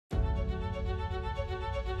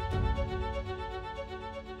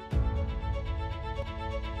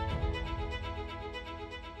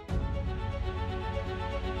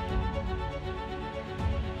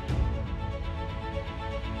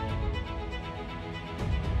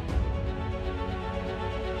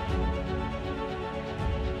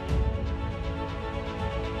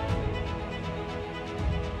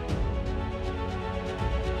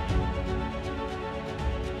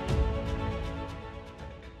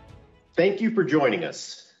Thank you for joining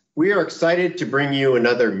us. We are excited to bring you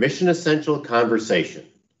another Mission Essential conversation.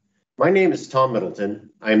 My name is Tom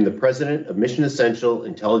Middleton. I am the president of Mission Essential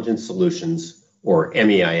Intelligence Solutions, or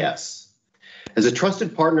MEIS. As a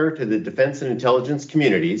trusted partner to the defense and intelligence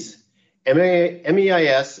communities,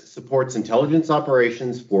 MEIS supports intelligence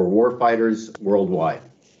operations for warfighters worldwide.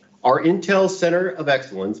 Our Intel Center of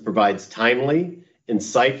Excellence provides timely,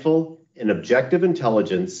 insightful, and objective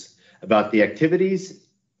intelligence about the activities,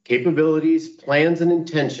 capabilities, plans, and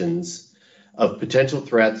intentions of potential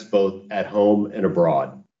threats both at home and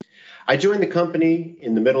abroad. I joined the company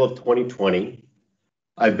in the middle of 2020.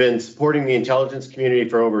 I've been supporting the intelligence community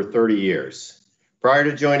for over 30 years. Prior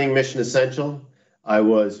to joining Mission Essential, I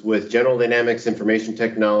was with General Dynamics Information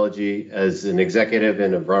Technology as an executive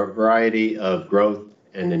in a variety of growth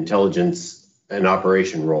and intelligence and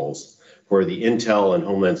operation roles for the Intel and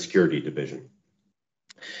Homeland Security Division.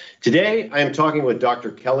 Today, I am talking with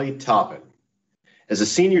Dr. Kelly Toppin. As a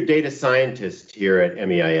senior data scientist here at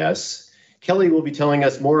MEIS, Kelly will be telling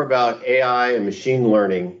us more about AI and machine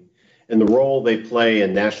learning and the role they play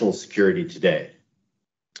in national security today.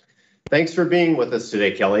 Thanks for being with us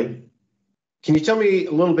today, Kelly. Can you tell me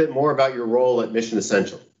a little bit more about your role at Mission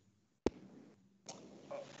Essential?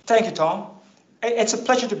 Thank you, Tom. It's a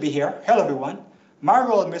pleasure to be here. Hello, everyone. My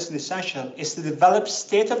role at Mission Essential is to develop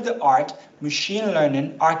state-of-the-art machine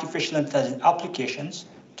learning, artificial intelligence applications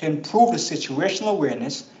to improve the situational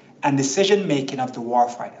awareness and decision-making of the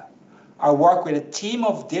warfighter. I work with a team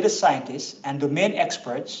of data scientists and domain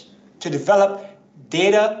experts to develop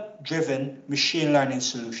data-driven machine learning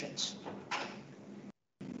solutions.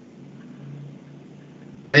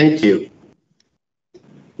 Thank you.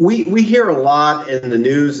 We hear a lot in the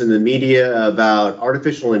news and the media about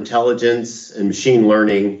artificial intelligence and machine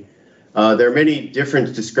learning. There are many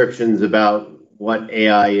different descriptions about what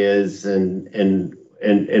AI is and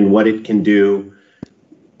what it can do.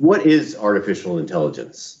 What is artificial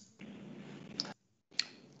intelligence?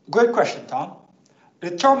 Great question, Tom.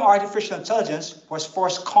 The term artificial intelligence was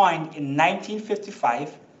first coined in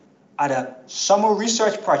 1955 at a summer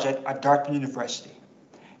research project at Dartmouth University.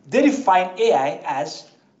 They defined AI as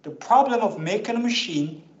the problem of making a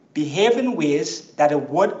machine behave in ways that it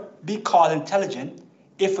would be called intelligent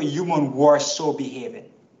if a human were so behaving.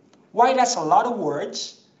 While that's a lot of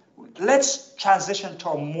words, let's transition to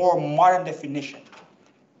a more modern definition.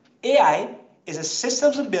 AI is a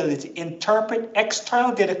system's ability to interpret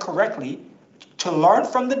external data correctly, to learn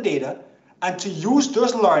from the data, and to use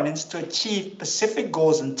those learnings to achieve specific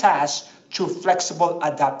goals and tasks through flexible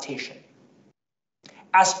adaptation.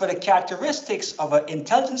 As for the characteristics of an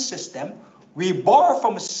intelligence system, we borrow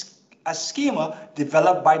from a schema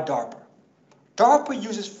developed by DARPA. DARPA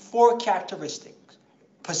uses 4 characteristics: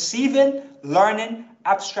 perceiving, learning,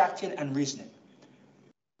 abstracting, and reasoning.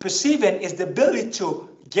 Perceiving is the ability to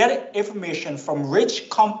get information from rich,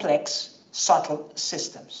 complex, subtle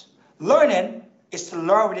systems. Learning is to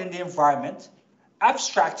learn within the environment.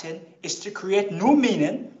 Abstracting is to create new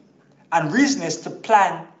meaning. And reasoning is to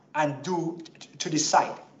plan and to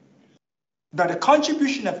decide. Now, the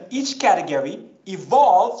contribution of each category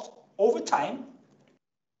evolved over time.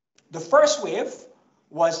 The first wave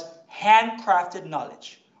was handcrafted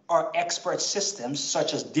knowledge, or expert systems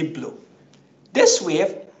such as Deep Blue. This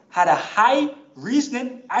wave had a high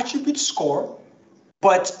reasoning attribute score,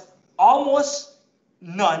 but almost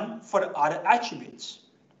none for the other attributes.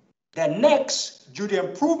 Then next, due to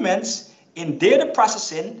improvements in data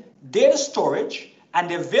processing, data storage, and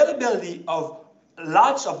the availability of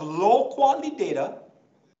lots of low-quality data,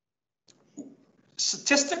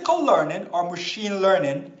 statistical learning or machine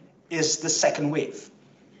learning is the second wave.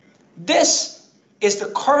 This is the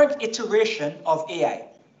current iteration of AI.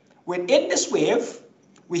 Within this wave,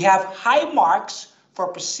 we have high marks for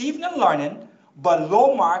perceiving and learning, but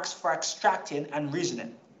low marks for abstracting and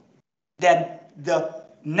reasoning. Then the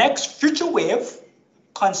next future wave,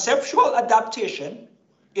 conceptual adaptation,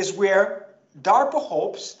 is where DARPA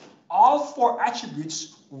hopes all 4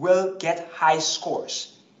 attributes will get high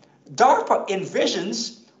scores. DARPA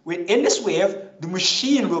envisions within this wave, the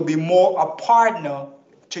machine will be more a partner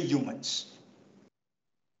to humans.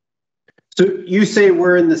 So you say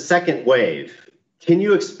we're in the second wave. Can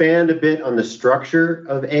you expand a bit on the structure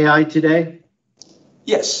of AI today?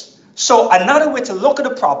 Yes. So another way to look at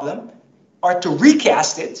the problem, or to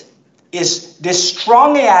recast it, is this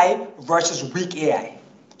strong AI versus weak AI.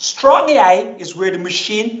 Strong AI is where the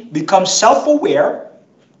machine becomes self-aware,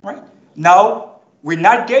 right? Now, we're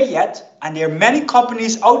not there yet, and there are many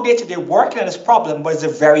companies out there today working on this problem, but it's a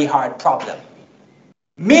very hard problem.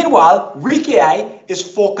 Meanwhile, weak AI is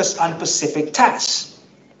focused on specific tasks,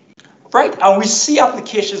 right? And we see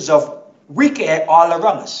applications of weak AI all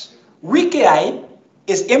around us. Weak AI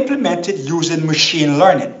is implemented using machine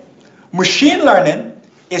learning. Machine learning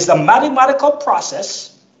is the mathematical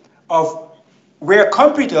process of where a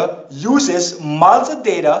computer uses models of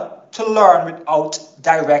data to learn without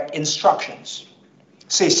direct instructions.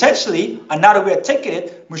 So essentially, another way of taking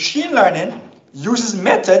it, machine learning uses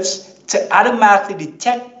methods to automatically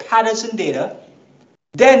detect patterns in data,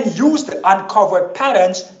 then use the uncovered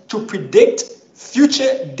patterns to predict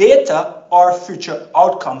future data or future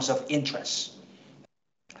outcomes of interest.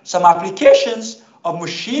 Some applications of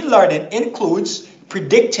machine learning includes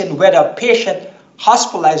predicting whether a patient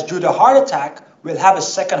hospitalized due to a heart attack will have a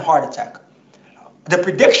second heart attack. The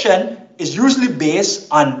prediction is usually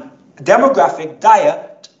based on demographic,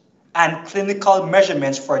 diet, and clinical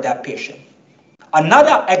measurements for that patient.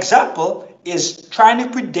 Another example is trying to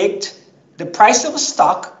predict the price of a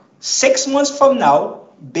stock 6 months from now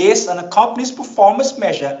based on a company's performance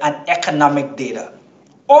measure and economic data.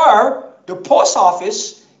 Or the post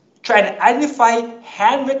office trying to identify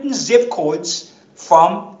handwritten zip codes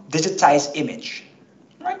from digitized image.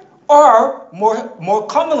 Right? Or more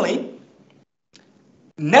commonly,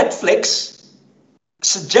 Netflix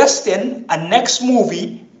suggesting a next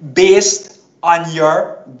movie based on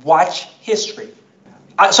your watch history.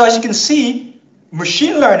 So as you can see,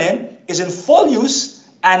 machine learning is in full use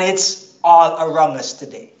and it's all around us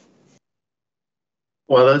today.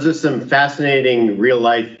 Well, those are some fascinating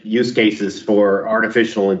real-life use cases for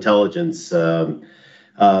artificial intelligence. So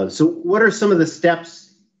what are some of the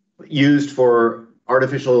steps used for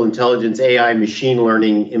artificial intelligence, AI, machine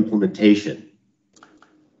learning implementation?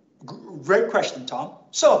 Great question, Tom.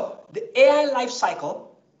 So the AI life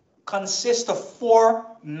cycle consists of 4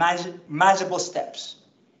 manageable steps.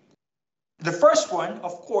 The first one,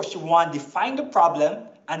 of course, you want to define the problem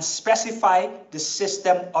and specify the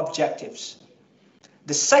system objectives.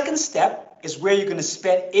 The second step is where you're going to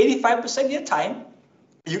spend 85% of your time.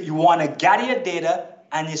 You want to gather your data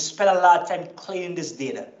and you spend a lot of time cleaning this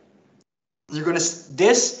data.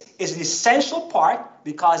 This is an essential part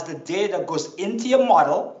because the data that goes into your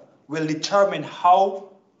model will determine how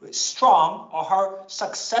strong or how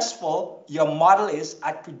successful your model is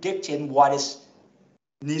at predicting what it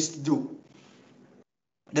needs to do.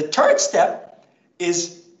 The third step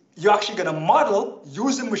is you're actually going to model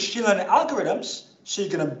using machine learning algorithms. So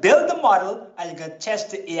you're going to build the model and you're going to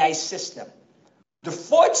test the AI system. The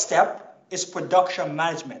fourth step is production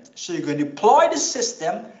management. So you're going to deploy the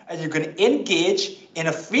system and you're going to engage in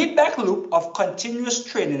a feedback loop of continuous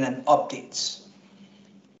training and updates.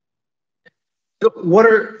 So what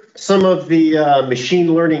are some of the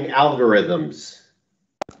machine learning algorithms?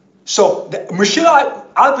 So the machine learning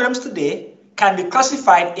algorithms today can be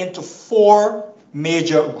classified into 4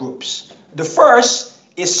 major groups. The first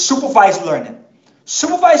is supervised learning.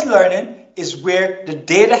 Supervised learning is where the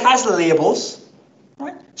data has labels,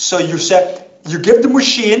 right? So you give the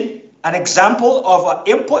machine an example of an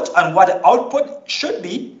input and what the output should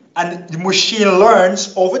be, and the machine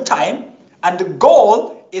learns over time. And the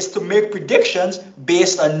goal is to make predictions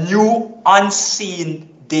based on new unseen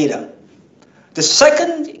data. The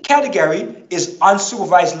second category is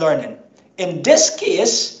unsupervised learning. In this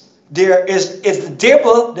case, the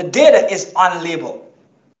data is unlabeled.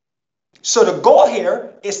 So the goal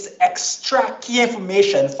here is to extract key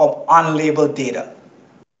information from unlabeled data.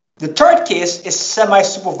 The third case is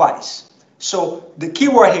semi-supervised. So the key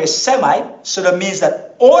word here is semi, so that means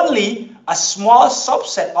that only a small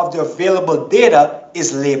subset of the available data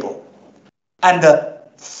is labeled. And the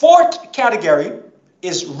fourth category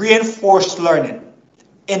is reinforced learning.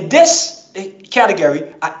 In this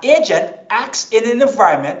category, an agent acts in an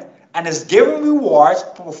environment and is given rewards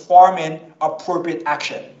for performing appropriate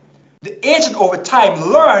action. The agent over time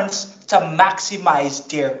learns to maximize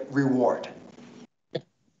their reward.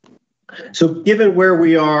 So given where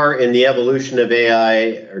we are in the evolution of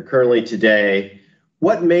AI or currently today,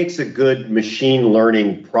 what makes a good machine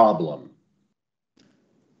learning problem?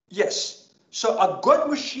 Yes. So a good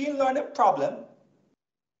machine learning problem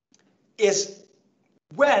is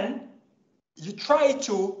when you try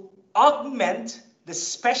to augment the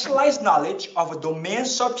specialized knowledge of a domain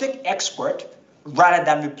subject expert rather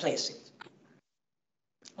than replace it.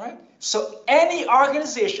 Right? So any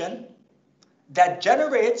organization that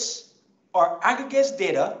generates or aggregates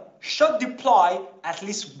data should deploy at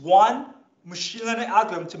least one machine learning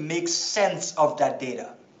algorithm to make sense of that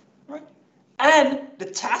data. Right? And the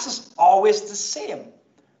task is always the same.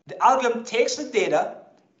 The algorithm takes the data,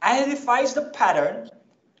 identifies the pattern,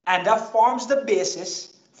 and that forms the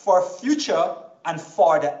basis for future and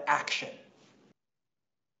further action.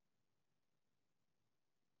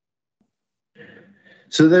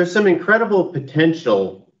 So there's some incredible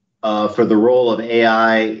potential for the role of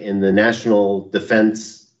AI in the national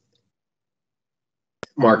defense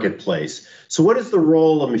marketplace. So what is the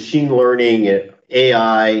role of machine learning and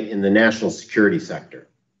AI in the national security sector?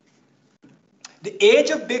 The age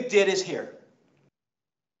of big data is here.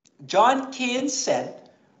 John Keynes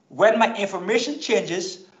said, "When my information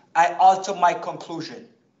changes, I alter my conclusion."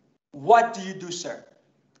 What do you do, sir?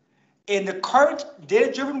 In the current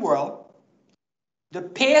data-driven world, the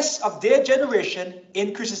pace of data generation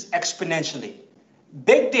increases exponentially.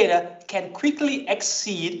 Big data can quickly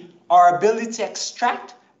exceed our ability to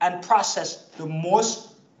extract and process the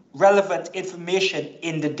most relevant information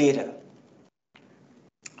in the data.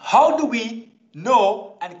 How do we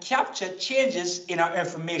know and capture changes in our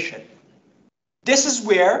information? This is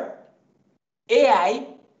where AI,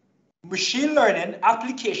 machine learning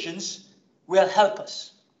applications will help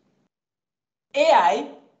us. AI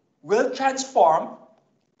will transform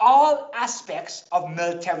all aspects of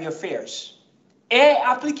military affairs. AI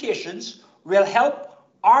applications will help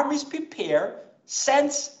armies prepare,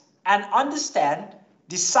 sense, and understand,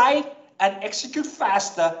 decide, and execute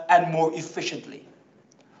faster and more efficiently.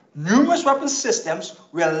 Numerous weapon systems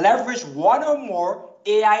will leverage one or more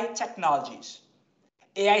AI technologies.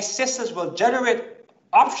 AI systems will generate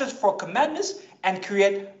options for commanders and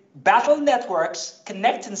create battle networks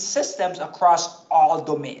connecting systems across all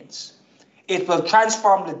domains. It will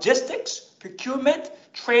transform logistics, procurement,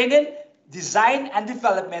 training, design, and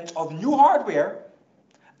development of new hardware.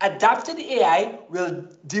 Adapted AI will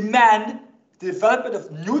demand the development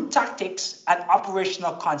of new tactics and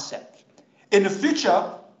operational concepts. In the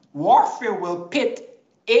future, warfare will pit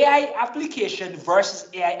AI application versus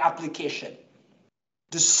AI application.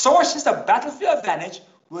 The sources of battlefield advantage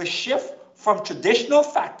will shift from traditional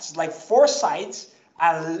factors like foresight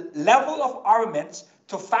and level of armament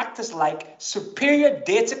to factors like superior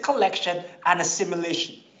data collection and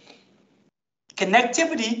assimilation.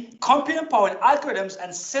 Connectivity, computing power, and algorithms,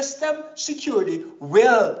 and system security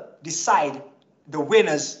will decide the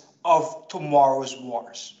winners of tomorrow's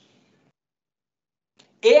wars.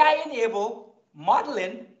 AI-enabled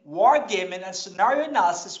modeling, wargaming, and scenario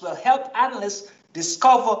analysis will help analysts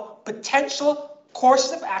discover potential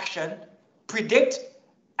courses of action, predict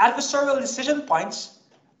adversarial decision points,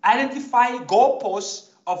 identify goalposts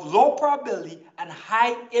of low probability and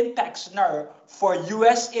high impact scenario for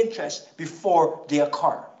U.S. interests before they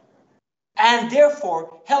occur, and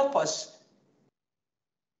therefore help us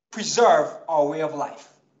preserve our way of life.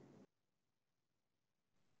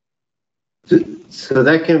 So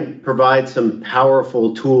that can provide some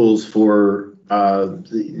powerful tools for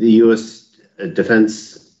the U.S.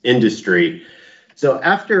 defense industry. So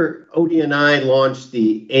after ODNI launched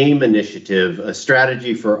the AIM initiative, a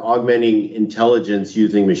strategy for augmenting intelligence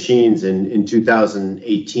using machines in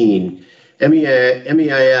 2018,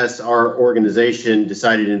 MEIS, our organization,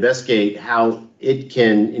 decided to investigate how it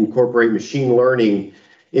can incorporate machine learning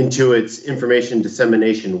into its information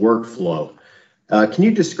dissemination workflow. Can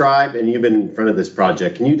you describe, and you've been in front of this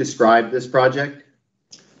project, can you describe this project?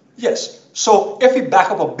 Yes. So if we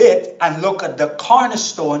back up a bit and look at the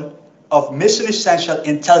cornerstone of Mission Essential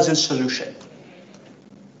Intelligence Solution,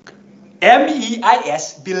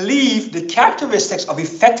 MEIS believe the characteristics of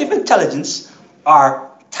effective intelligence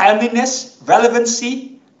are timeliness,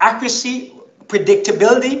 relevancy, accuracy,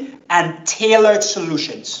 predictability, and tailored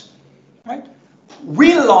solutions. Right?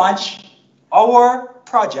 We launched our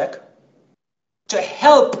project to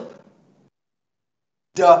help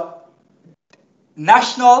the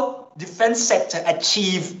national defense sector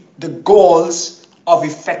achieve the goals of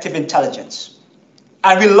effective intelligence.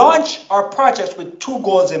 And we launched our project with two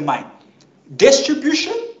goals in mind: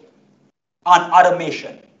 distribution and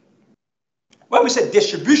automation. When we say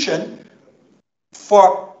distribution,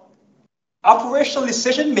 for operational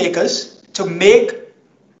decision makers to make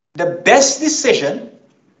the best decision,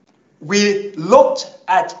 we looked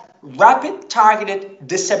at rapid targeted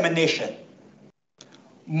dissemination.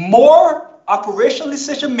 More operational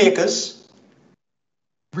decision makers,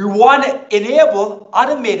 we want to enable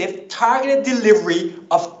automated targeted delivery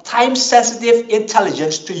of time-sensitive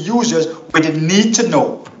intelligence to users with the need to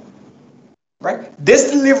know. Right?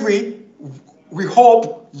 This delivery, we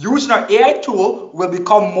hope, using our AI tool, will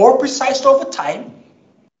become more precise over time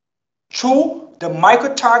through the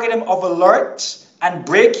micro-targeting of alerts and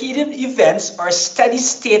break-even events or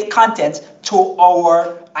steady-state content to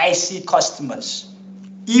our IC customers,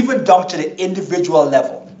 even down to the individual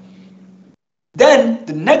level. Then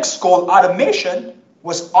the next goal, automation,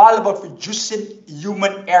 was all about reducing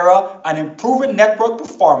human error and improving network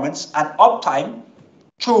performance and uptime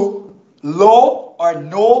through low or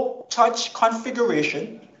no touch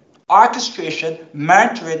configuration, orchestration,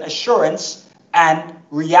 monitoring, assurance, and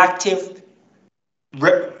reactive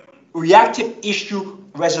issue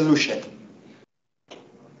resolution.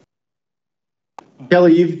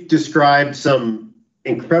 Kelly, you've described some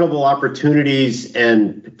incredible opportunities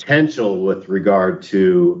and potential with regard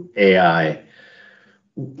to AI.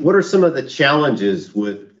 What are some of the challenges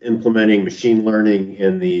with implementing machine learning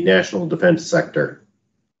in the national defense sector?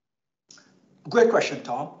 Great question,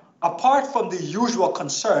 Tom. Apart from the usual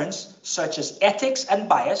concerns such as ethics and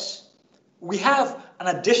bias, we have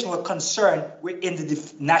an additional concern within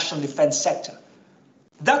the national defense sector.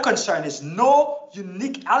 That concern is no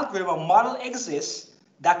unique algorithm or model exists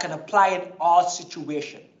that can apply in all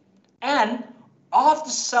situations. And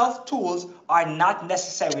off-the-shelf tools are not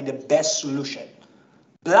necessarily the best solution.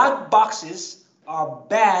 Black boxes are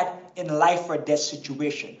bad in life or death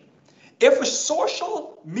situation. If a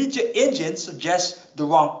social media engine suggests the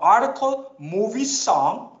wrong article, movie,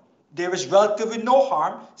 song, there is relatively no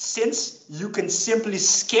harm since you can simply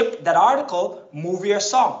skip that article, movie, or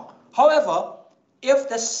song. However, if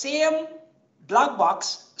the same black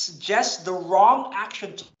box suggests the wrong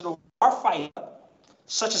action to the warfighter,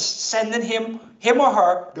 such as sending him or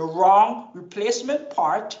her the wrong replacement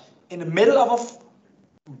part in the middle of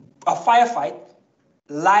a firefight,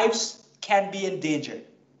 lives can be endangered.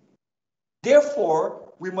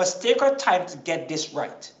 Therefore, we must take our time to get this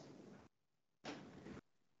right.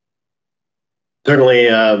 Certainly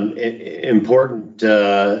important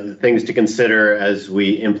things to consider as we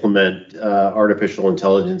implement artificial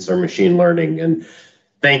intelligence or machine learning. And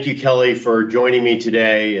thank you, Kelly, for joining me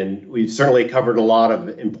today. And we've certainly covered a lot of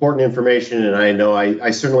important information, and I know I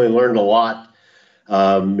certainly learned a lot.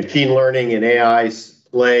 Machine learning and AI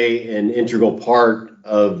play an integral part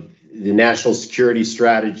of the national security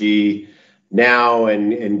strategy now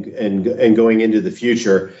and going into the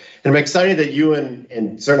future. And I'm excited that you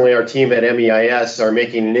and certainly our team at MEIS are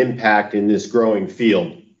making an impact in this growing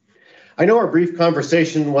field. I know our brief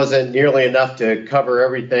conversation wasn't nearly enough to cover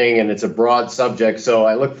everything, and it's a broad subject, so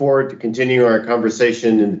I look forward to continuing our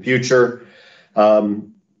conversation in the future.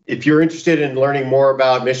 If you're interested in learning more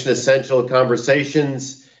about Mission Essential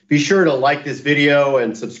Conversations, be sure to like this video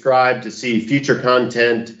and subscribe to see future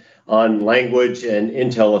content on language and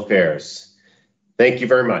intel affairs. Thank you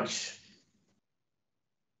very much.